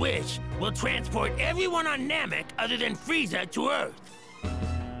last wish, we'll transport everyone on Namek other than Frieza to Earth.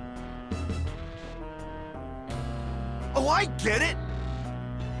 Oh, I get it!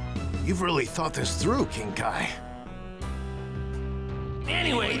 You've really thought this through, King Kai.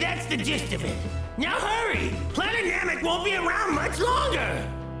 Anyway, that's the gist of it. Now hurry! Planet Namek won't be around much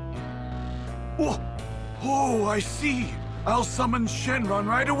longer! Oh, I see. I'll summon Shenron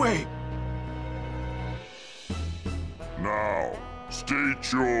right away. Now,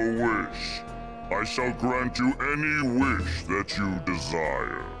 state your wish. I shall grant you any wish that you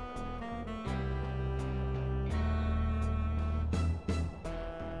desire.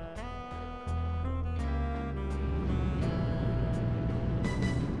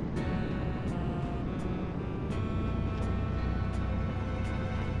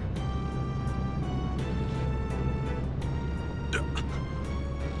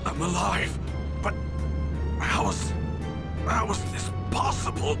 I'm alive, but how is this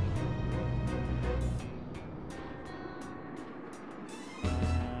possible?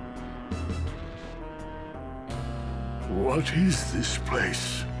 What is this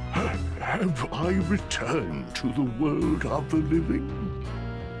place? Have I returned to the world of the living?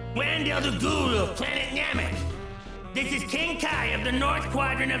 Grand Elder Guru of Planet Namek. This is King Kai of the North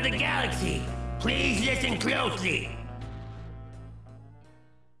Quadrant of the galaxy. Please listen closely.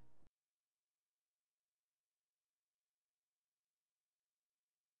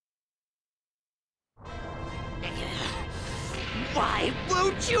 Why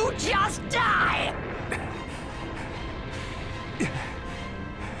won't you just die?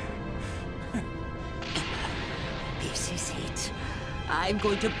 This is it. I'm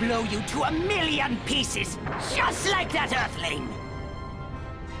going to blow you to 1,000,000 pieces, just like that Earthling!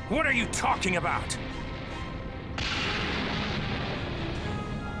 What are you talking about?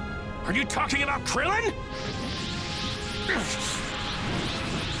 Are you talking about Krillin?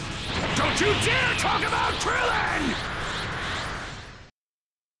 Don't you dare talk about Krillin!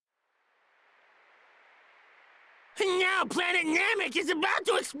 Now Planet Namek is about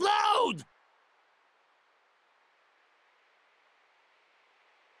to explode!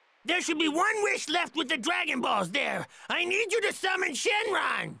 There should be one wish left with the Dragon Balls there. I need you to summon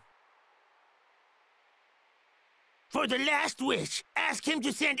Shenron. For the last wish, ask him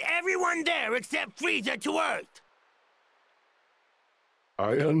to send everyone there except Frieza to Earth.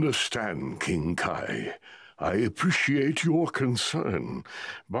 I understand, King Kai. I appreciate your concern,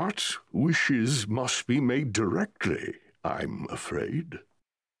 but wishes must be made directly, I'm afraid.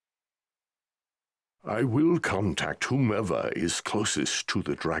 I will contact whomever is closest to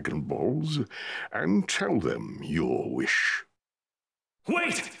the Dragon Balls and tell them your wish.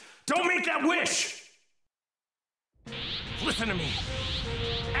 Wait! Don't make that wish! Listen to me.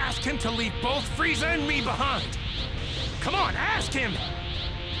 Ask him to leave both Frieza and me behind. Come on, ask him!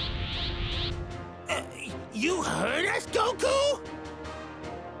 You heard us, Goku?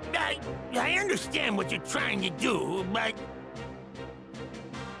 I understand what you're trying to do, but...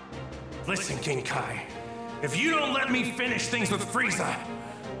 Listen, King Kai. If you don't let me finish things with Frieza,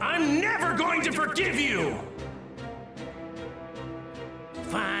 I'm never going to forgive you!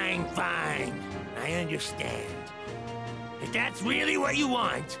 Fine, fine. I understand. If that's really what you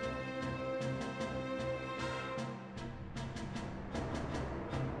want...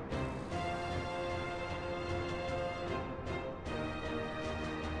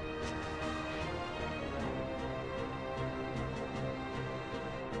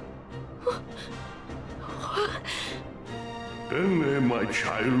 Then, my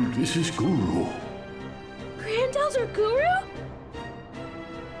child, this is Guru. Grand Elder Guru?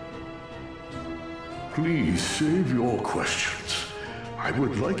 Please save your questions. I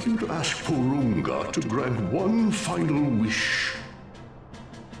would like you to ask Porunga to grant one final wish.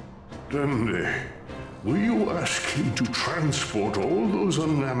 Then, will you ask him to transport all those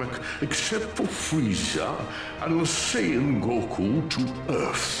on Namek except for Frieza and Saiyan Goku to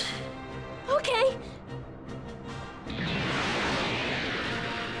Earth? Okay.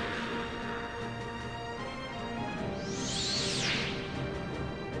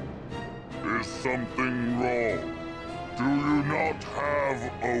 Is something wrong? Do you not have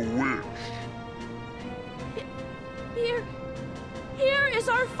a wish? Here is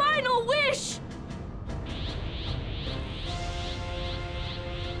our final wish!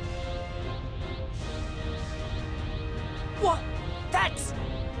 What? That's...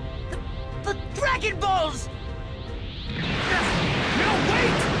 the Dragon Balls! No,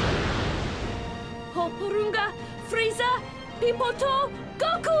 wait! Ho Porunga, Frieza, Pipoto,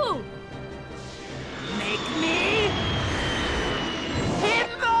 Goku! Make me...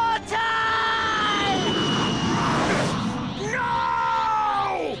 immortal!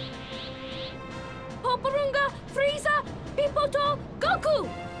 No! Ho Porunga, Frieza, Pipoto, Goku!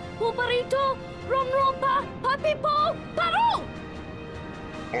 Ubarito, Ronropa, Papipo, Paro!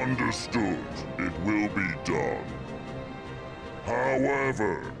 Understood. It will be done.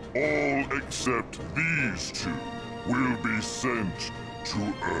 However, all except these two will be sent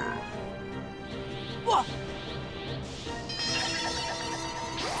to Earth. What?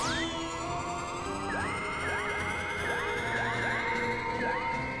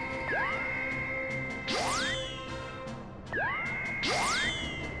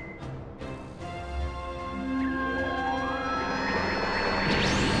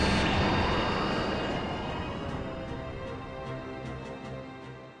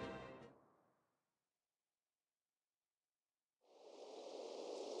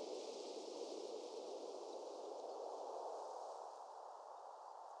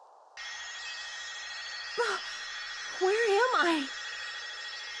 Where am I?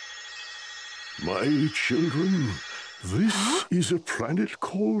 My children, this is a planet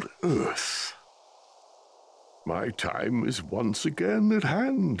called Earth. My time is once again at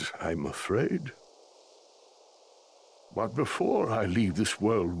hand, I'm afraid. But before I leave this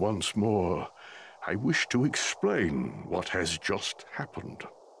world once more, I wish to explain what has just happened.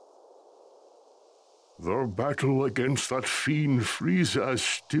 The battle against that fiend Frieza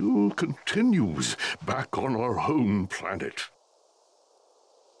still continues back on our home planet.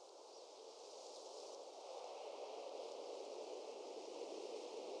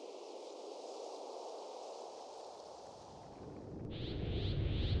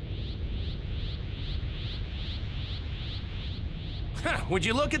 Would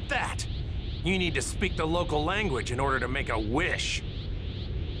you look at that? You need to speak the local language in order to make a wish.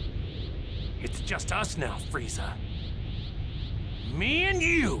 It's just us now, Frieza. Me and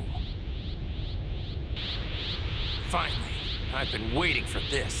you! Finally, I've been waiting for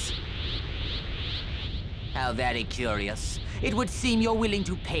this. How very curious. It would seem you're willing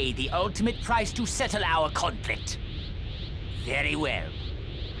to pay the ultimate price to settle our conflict. Very well.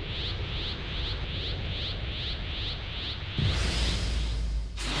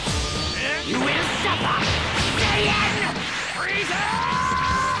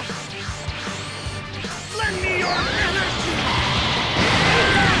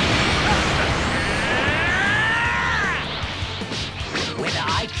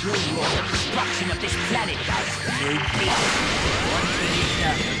 destruction of this planet does no good. One thing is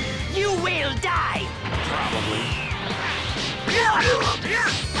certain. You will die! Probably.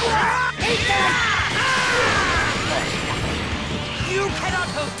 You cannot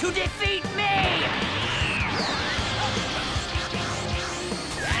hope to defeat me!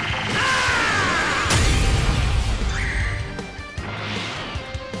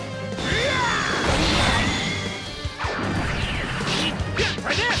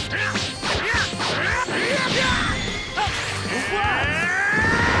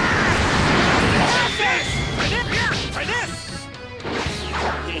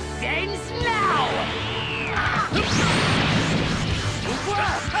 It ends now!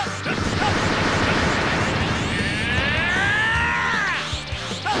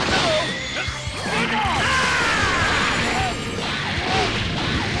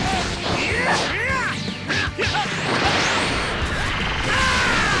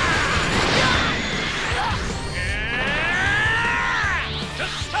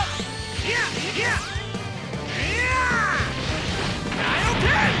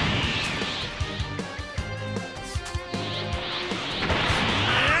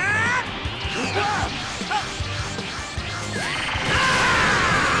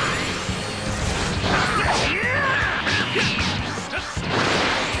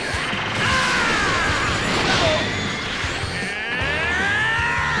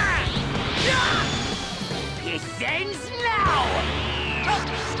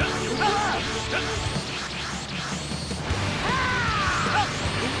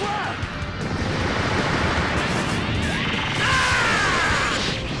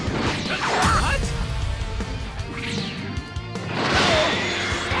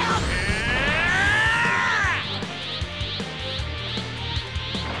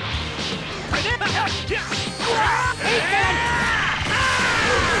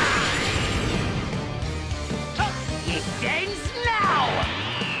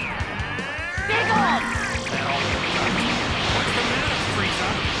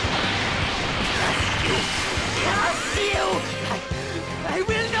 I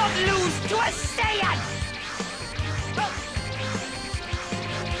will not lose to a Saiyan!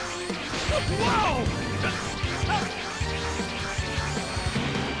 Whoa!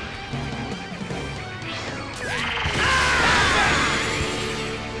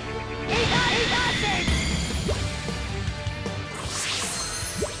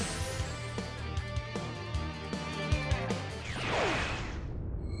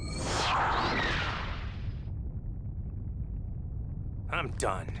 I'm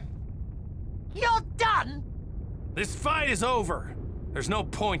done. You're done? This fight is over. There's no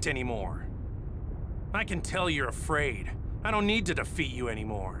point anymore. I can tell you're afraid. I don't need to defeat you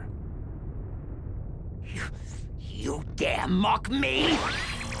anymore. You dare mock me?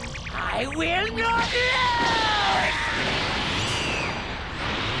 I will not lose!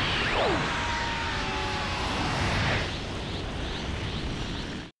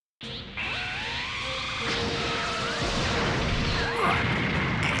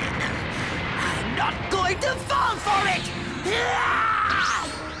 I'm not going to fall for it!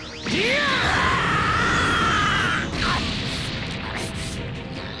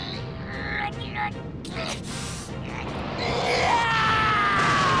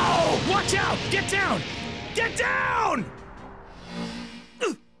 Watch out! Get down! Get down!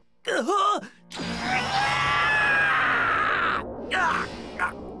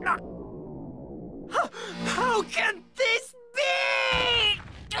 How can this be?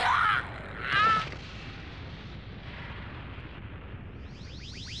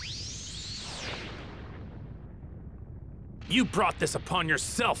 You brought this upon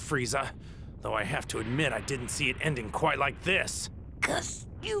yourself, Frieza. Though I have to admit I didn't see it ending quite like this. 'Cause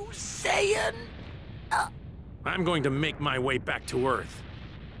you Saiyan... I'm going to make my way back to Earth.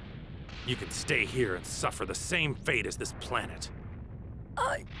 You can stay here and suffer the same fate as this planet.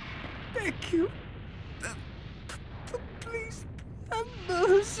 I beg you. Please have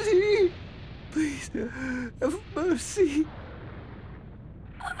mercy. Please have mercy.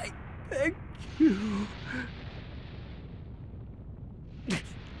 I beg you.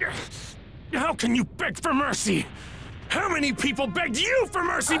 How can you beg for mercy? How many people begged you for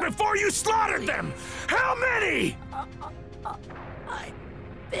mercy before you slaughtered them? How many? I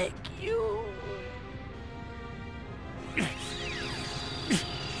beg you.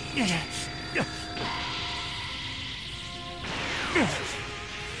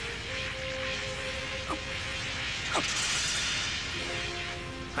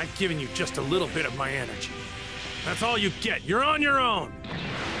 I've given you just a little bit of my energy. That's all you get. You're on your own.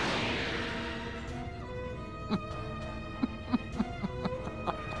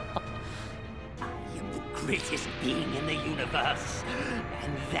 greatest being in the universe.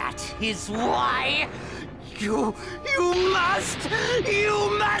 And that is why you must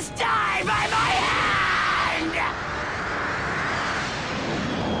die by my hand!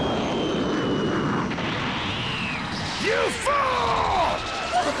 You fool!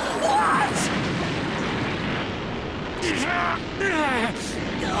 What?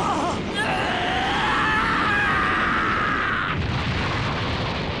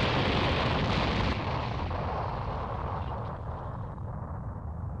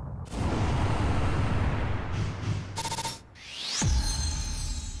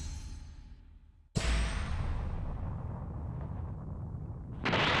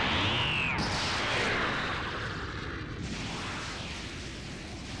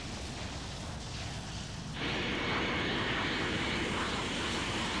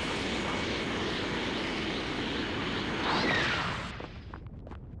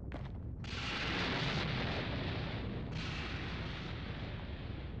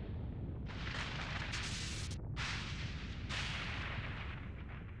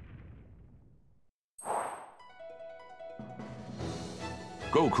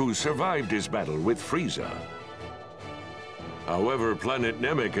 Goku survived his battle with Frieza. However, planet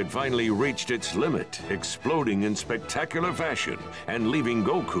Namek had finally reached its limit, exploding in spectacular fashion and leaving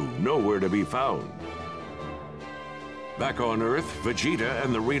Goku nowhere to be found. Back on Earth, Vegeta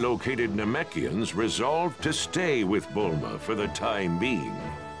and the relocated Namekians resolved to stay with Bulma for the time being.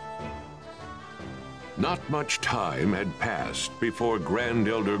 Not much time had passed before Grand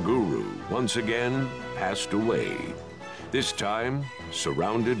Elder Guru once again passed away, this time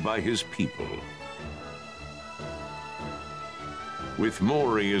surrounded by his people. With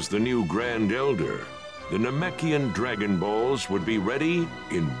Mori as the new Grand Elder, the Namekian Dragon Balls would be ready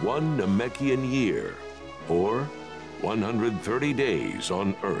in 1 Namekian year, or 130 days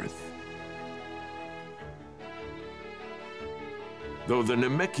on Earth. Though the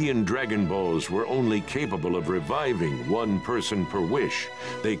Namekian Dragon Balls were only capable of reviving 1 person per wish,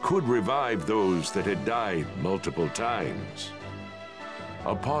 they could revive those that had died multiple times.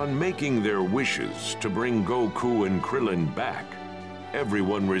 Upon making their wishes to bring Goku and Krillin back,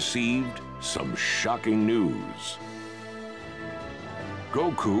 everyone received some shocking news.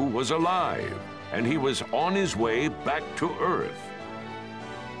 Goku was alive, and he was on his way back to Earth.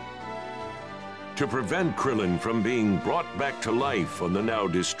 To prevent Krillin from being brought back to life on the now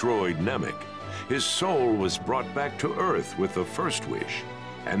destroyed Namek, his soul was brought back to Earth with the first wish,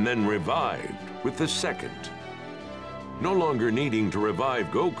 and then revived with the second. No longer needing to revive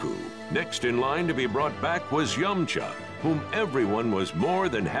Goku, next in line to be brought back was Yamcha, whom everyone was more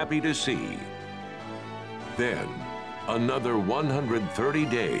than happy to see. Then, another 130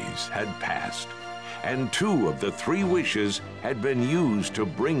 days had passed, and 2 of the 3 wishes had been used to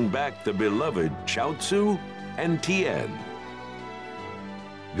bring back the beloved Chaozu and Tien.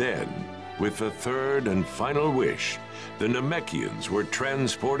 Then, with the 3rd and final wish, the Namekians were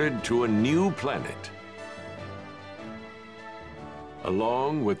transported to a new planet,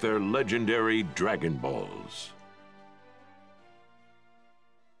 along with their legendary Dragon Balls.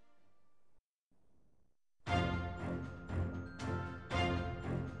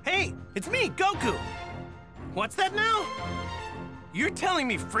 Hey, it's me, Goku! What's that now? You're telling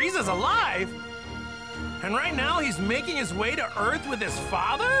me Frieza's alive? And right now he's making his way to Earth with his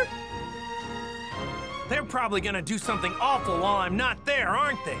father? They're probably gonna do something awful while I'm not there,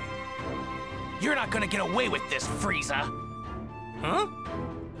 aren't they? You're not gonna get away with this, Frieza! Huh?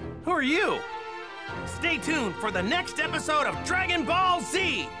 Who are you? Stay tuned for the next episode of Dragon Ball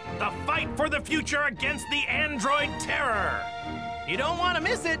Z, the fight for the future against the android terror. You don't want to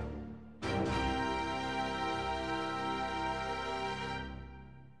miss it.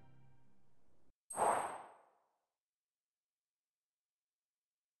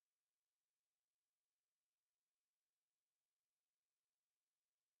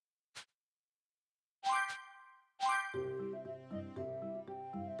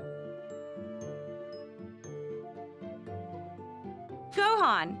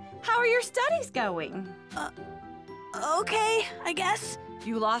 Gohan, how are your studies going? Okay, I guess.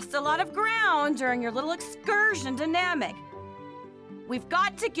 You lost a lot of ground during your little excursion to Namek. We've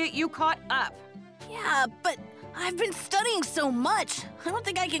got to get you caught up. Yeah, but I've been studying so much. I don't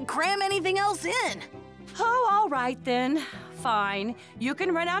think I can cram anything else in. Oh, all right then. Fine. You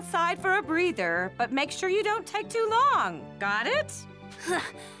can run outside for a breather, but make sure you don't take too long. Got it?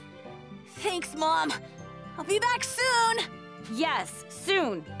 Thanks, Mom. I'll be back soon. Yes,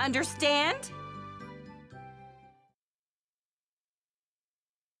 soon. Understand?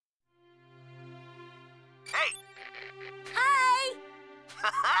 Hey! Hey!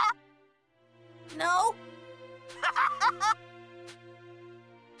 No?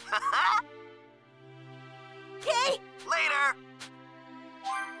 Okay? Later!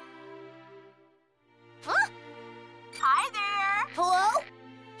 Huh? Hi there! Hello?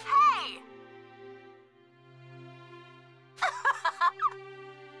 Hey!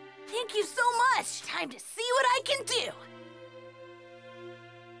 Thank you so much! Time to see what I can do!